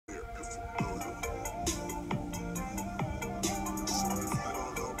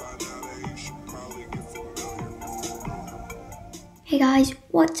Hey guys,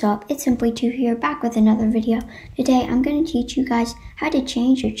 what's up? It's Simply2 here, back with another video. Today I'm going to teach you guys how to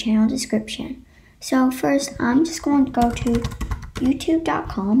change your channel description. So first, I'm just going to go to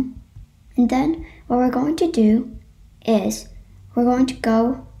youtube.com, and then what we're going to do is we're going to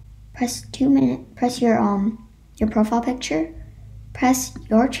go press your profile picture, press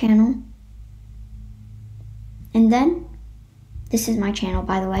your channel, and then this is my channel,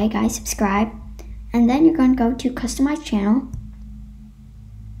 by the way, guys, subscribe. And then you're going to go to customize channel.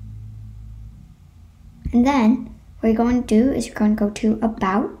 And then what you're going to do is you're going to go to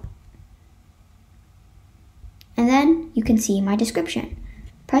about. And then you can see my description.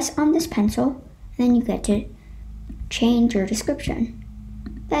 Press on this pencil and then you get to change your description.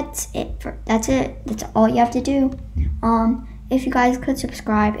 That's it. That's all you have to do. If you guys could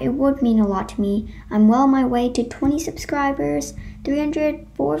subscribe, it would mean a lot to me. I'm well on my way to 20 subscribers,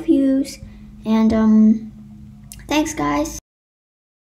 304 views, and thanks guys.